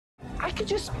I could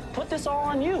just put this all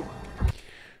on you.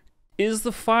 Is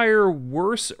the fire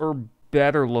worse or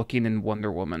better looking in Wonder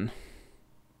Woman?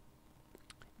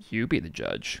 You be the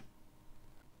judge.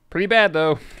 Pretty bad,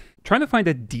 though. Trying to find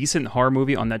a decent horror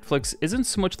movie on Netflix isn't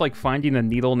so much like finding a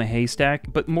needle in a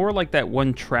haystack, but more like that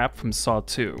one trap from Saw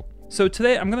 2. So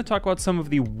today I'm going to talk about some of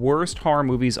the worst horror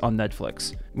movies on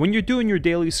Netflix. When you're doing your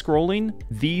daily scrolling,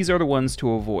 these are the ones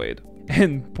to avoid.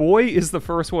 And boy, is the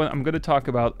first one I'm going to talk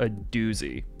about a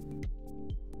doozy.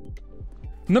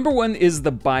 Number 1 is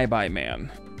The Bye Bye Man.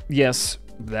 Yes,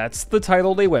 that's the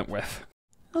title they went with.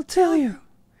 I'll tell you.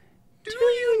 Do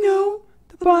you know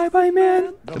The Bye Bye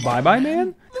Man? The Bye Bye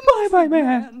Man? The Bye Bye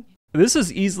Man. This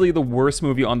is easily the worst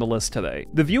movie on the list today.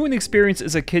 The viewing experience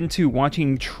is akin to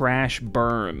watching trash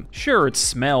burn. Sure, it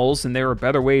smells and there are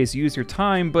better ways to use your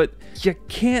time, but you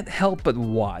can't help but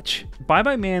watch. Bye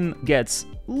Bye Man gets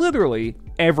literally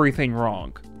everything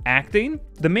wrong. Acting?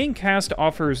 The main cast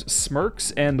offers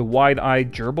smirks and the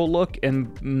wide-eyed gerbil look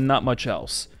and not much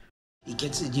else. He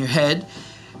gets in your head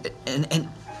and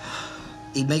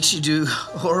he makes you do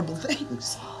horrible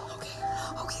things.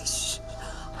 Okay, shh.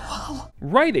 Whoa.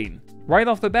 Writing. Right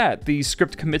off the bat, the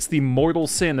script commits the mortal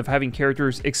sin of having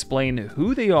characters explain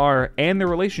who they are and their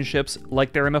relationships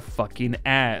like they're in a fucking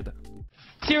ad.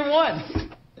 Tier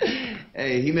 1.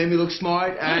 Hey, he made me look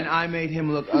smart, and I made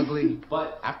him look ugly.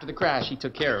 But after the crash, he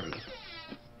took care of me.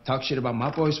 Talk shit about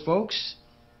my boys, folks,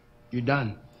 you're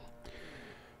done.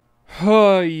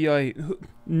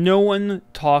 No one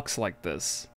talks like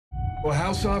this. A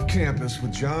house off campus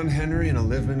with John Henry and a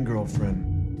live-in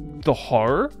girlfriend. The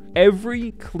horror?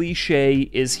 Every cliche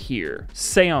is here.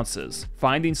 Seances,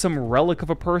 finding some relic of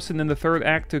a person in the third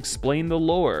act to explain the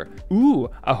lore. Ooh,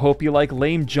 I hope you like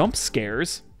lame jump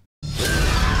scares.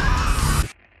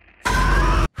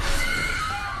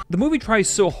 The movie tries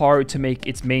so hard to make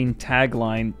its main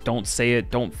tagline, don't say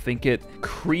it, don't think it,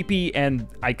 creepy and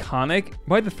iconic.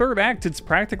 By the third act, it's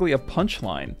practically a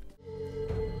punchline.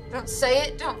 Don't say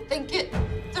it, don't think it.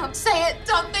 Don't say it,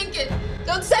 don't think it.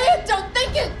 Don't say it, don't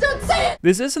think it. Don't say it.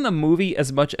 This isn't a movie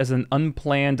as much as an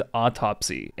unplanned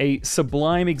autopsy, a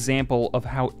sublime example of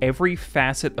how every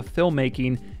facet of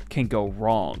filmmaking can go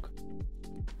wrong.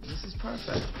 This is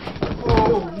perfect.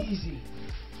 Oh, easy.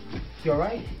 You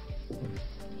alright?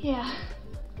 Yeah,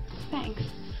 thanks.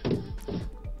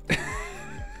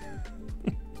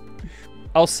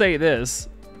 I'll say this,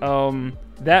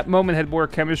 that moment had more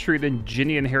chemistry than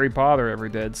Ginny and Harry Potter ever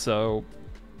did, so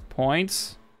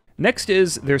points. Next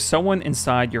is There's Someone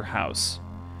Inside Your House.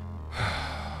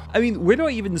 I mean, where do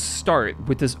I even start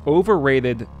with this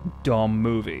overrated, dumb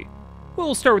movie?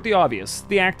 We'll start with the obvious.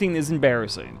 The acting is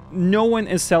embarrassing. No one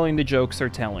is selling the jokes they're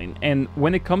telling, and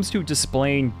when it comes to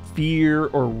displaying fear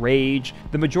or rage,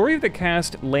 the majority of the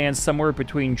cast lands somewhere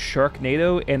between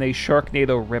Sharknado and a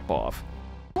Sharknado ripoff.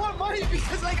 I want money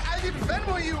because, like, I can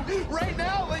Venmo you right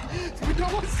now. Like,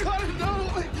 no one's gotta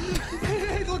know. Like,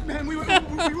 hey, look, man, we were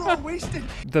all wasted.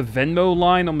 The Venmo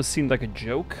line almost seemed like a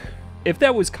joke. If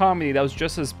that was comedy, that was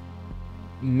just as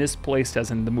misplaced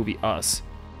as in the movie Us.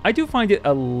 I do find it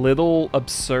a little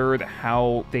absurd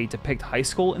how they depict high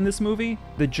school in this movie.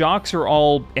 The jocks are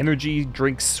all energy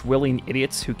drink swilling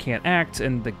idiots who can't act,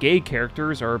 and the gay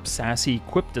characters are sassy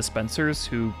quip dispensers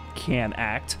who can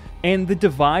act. And the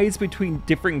divides between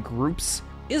different groups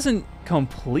isn't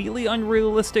completely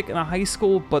unrealistic in a high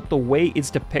school, but the way it's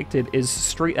depicted is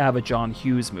straight out of a John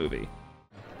Hughes movie.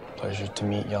 Pleasure to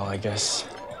meet y'all, I guess.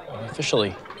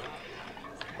 Officially.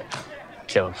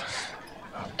 Caleb.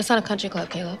 It's not a country club,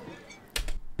 Caleb.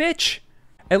 Bitch!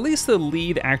 At least the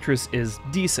lead actress is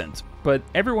decent, but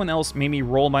everyone else made me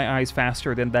roll my eyes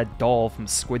faster than that doll from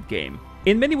Squid Game.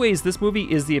 In many ways, this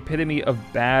movie is the epitome of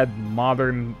bad,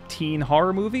 modern teen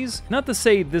horror movies. Not to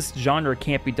say this genre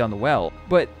can't be done well,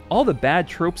 but all the bad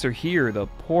tropes are here: the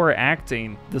poor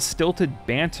acting, the stilted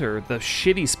banter, the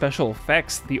shitty special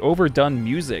effects, the overdone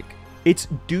music. It's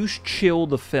douche-chill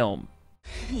the film.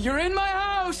 You're in my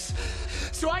house,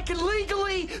 so I can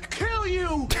legally kill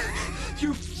you.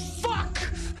 You fuck.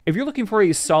 If you're looking for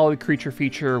a solid creature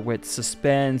feature with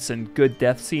suspense and good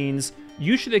death scenes,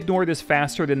 you should ignore this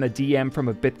faster than the DM from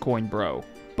a Bitcoin bro.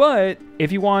 But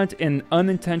if you want an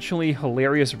unintentionally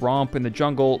hilarious romp in the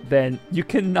jungle, then you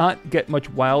cannot get much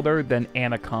wilder than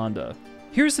Anaconda.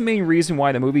 Here's the main reason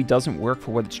why the movie doesn't work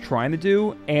for what it's trying to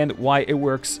do, and why it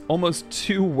works almost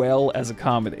too well as a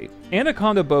comedy.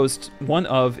 Anaconda boasts one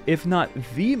of, if not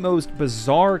the most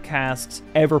bizarre casts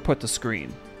ever put to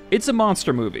screen. It's a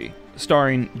monster movie,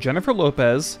 starring Jennifer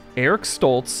Lopez, Eric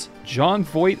Stoltz, Jon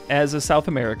Voight as a South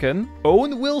American,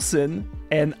 Owen Wilson,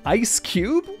 and Ice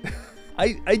Cube?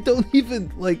 I don't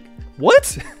even, like,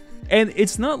 what? And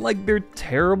it's not like they're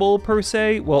terrible per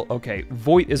se. Well, okay,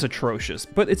 Voight is atrocious,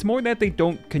 but it's more that they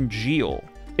don't congeal.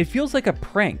 It feels like a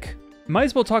prank. Might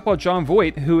as well talk about Jon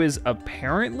Voight, who is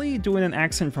apparently doing an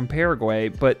accent from Paraguay,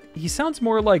 but he sounds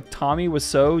more like Tommy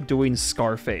Wiseau doing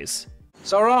Scarface.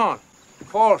 Sauron.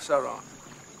 Paul Sauron.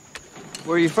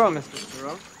 Where are you from, Mr.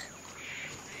 Sauron?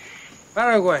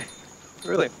 Paraguay.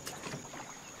 Really?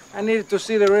 I needed to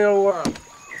see the real world.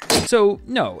 So,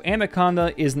 no,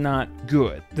 Anaconda is not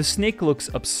good. The snake looks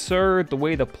absurd, the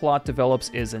way the plot develops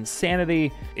is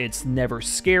insanity, it's never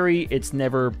scary, it's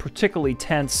never particularly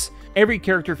tense, every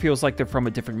character feels like they're from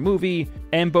a different movie,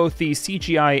 and both the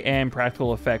CGI and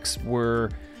practical effects were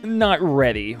not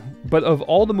ready. But of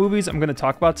all the movies I'm going to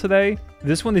talk about today,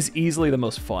 this one is easily the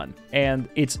most fun, and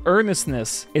its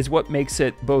earnestness is what makes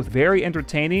it both very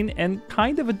entertaining and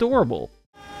kind of adorable.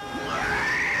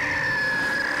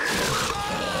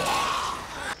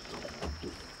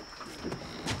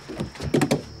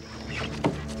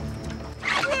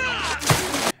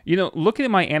 You know, looking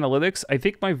at my analytics, I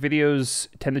think my videos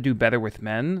tend to do better with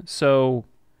men, so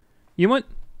you know what?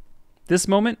 This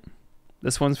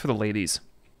one's for the ladies.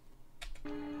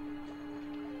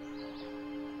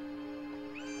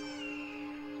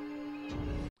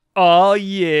 Oh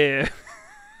yeah.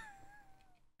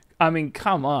 I mean,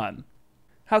 come on.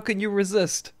 How can you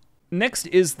resist? Next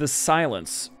is The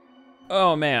Silence.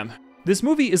 Oh man. This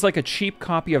movie is like a cheap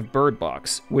copy of Bird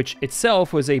Box, which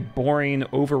itself was a boring,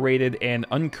 overrated, and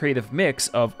uncreative mix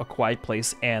of A Quiet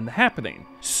Place and The Happening.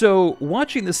 So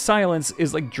watching The Silence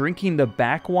is like drinking the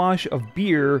backwash of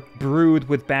beer brewed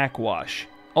with backwash,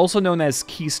 also known as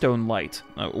Keystone Light,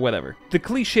 whatever. The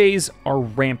cliches are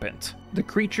rampant. The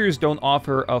creatures don't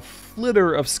offer a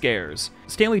flitter of scares.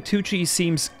 Stanley Tucci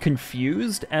seems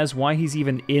confused as why he's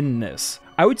even in this.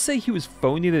 I would say he was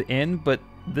phoning it in, but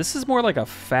this is more like a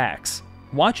fax.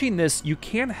 Watching this, you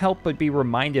can't help but be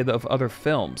reminded of other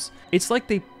films. It's like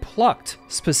they plucked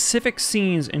specific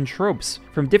scenes and tropes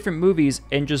from different movies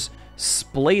and just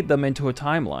splayed them into a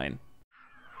timeline.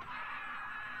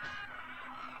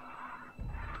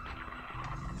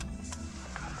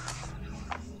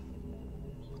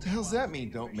 What the hell's that mean,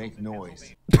 don't make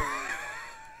noise?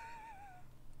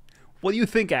 What do you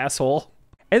think, asshole?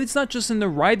 And it's not just in the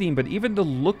writing, but even the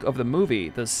look of the movie,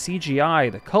 the CGI,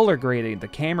 the color grading, the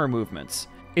camera movements.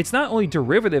 It's not only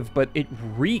derivative, but it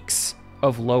reeks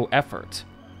of low effort.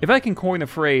 If I can coin a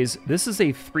phrase, this is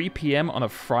a 3 p.m. on a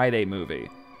Friday movie.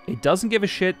 It doesn't give a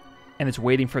shit, and it's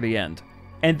waiting for the end.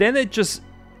 And then it just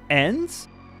ends?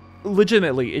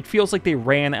 Legitimately, it feels like they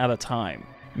ran out of time.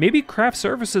 Maybe craft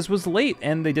services was late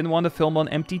and they didn't want to film on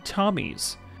empty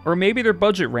Tommies. Or maybe their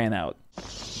budget ran out.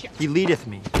 He leadeth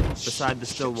me beside the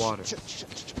still water.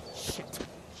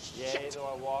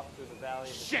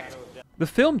 The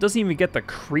film doesn't even get the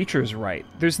creatures right.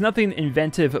 There's nothing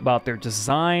inventive about their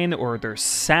design or their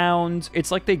sound.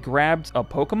 It's like they grabbed a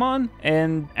Pokemon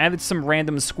and added some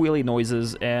random squealy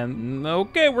noises and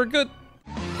okay, we're good.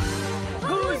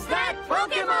 Who's that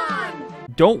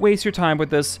Pokemon? Don't waste your time with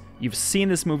this. You've seen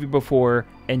this movie before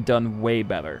and done way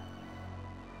better.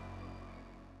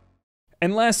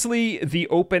 And lastly, The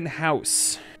Open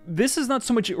House. This is not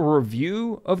so much a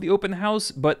review of The Open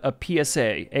House, but a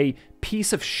PSA, a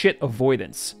piece of shit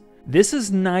avoidance. This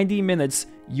is 90 minutes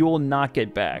you will not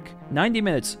get back. 90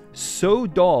 minutes so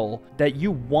dull that you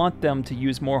want them to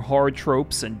use more hard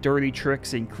tropes and dirty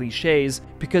tricks and cliches,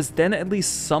 because then at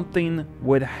least something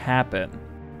would happen.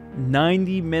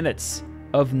 90 minutes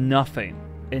of nothing,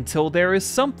 until there is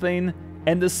something,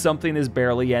 and the something is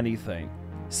barely anything.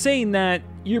 Saying that,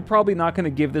 you're probably not going to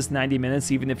give this 90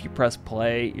 minutes even if you press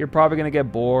play. You're probably going to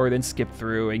get bored and skip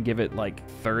through and give it like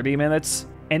 30 minutes.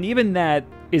 And even that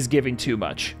is giving too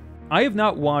much. I have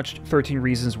not watched 13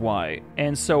 Reasons Why,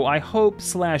 and so I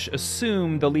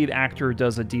hope/assume the lead actor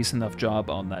does a decent enough job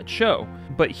on that show.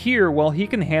 But here, while he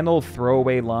can handle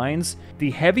throwaway lines,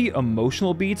 the heavy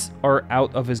emotional beats are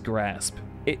out of his grasp.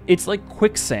 It's like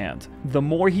quicksand. The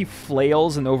more he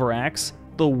flails and overacts,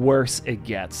 the worse it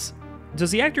gets.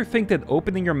 Does the actor think that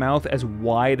opening your mouth as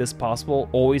wide as possible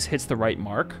always hits the right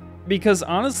mark? Because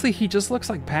honestly, he just looks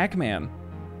like Pac-Man.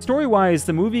 Story-wise,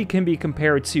 the movie can be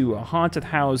compared to a haunted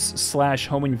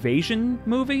house/home invasion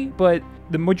movie, but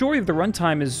the majority of the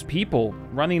runtime is people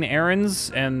running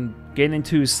errands and getting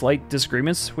into slight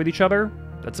disagreements with each other.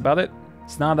 That's about it.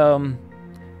 It's not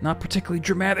particularly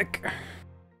dramatic.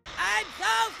 I'm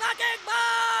so fucking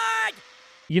bored!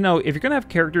 You know, if you're gonna have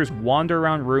characters wander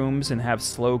around rooms and have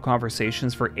slow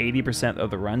conversations for 80% of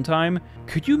the runtime,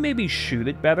 could you maybe shoot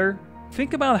it better?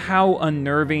 Think about how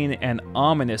unnerving and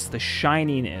ominous The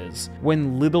Shining is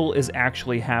when little is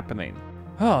actually happening.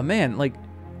 Oh man, like,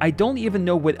 I don't even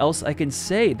know what else I can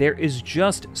say. There is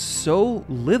just so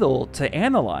little to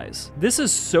analyze. This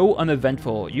is so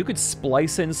uneventful. You could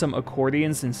splice in some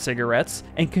accordions and cigarettes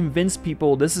and convince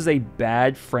people this is a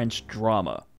bad French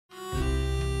drama.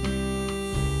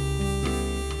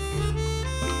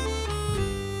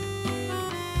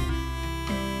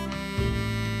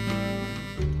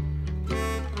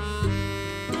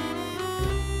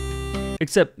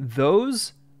 Except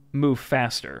those move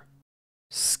faster.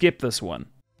 Skip this one.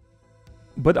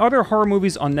 But are there horror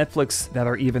movies on Netflix that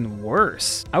are even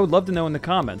worse? I would love to know in the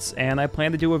comments, and I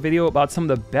plan to do a video about some of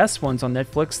the best ones on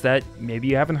Netflix that maybe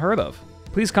you haven't heard of.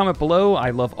 Please comment below. I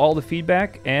love all the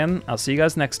feedback, and I'll see you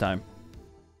guys next time.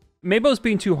 Mabel's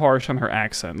being too harsh on her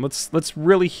accent. Let's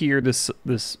really hear this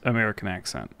American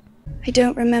accent. I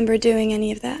don't remember doing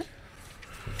any of that.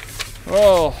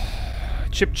 Oh,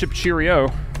 chip chip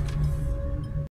cheerio.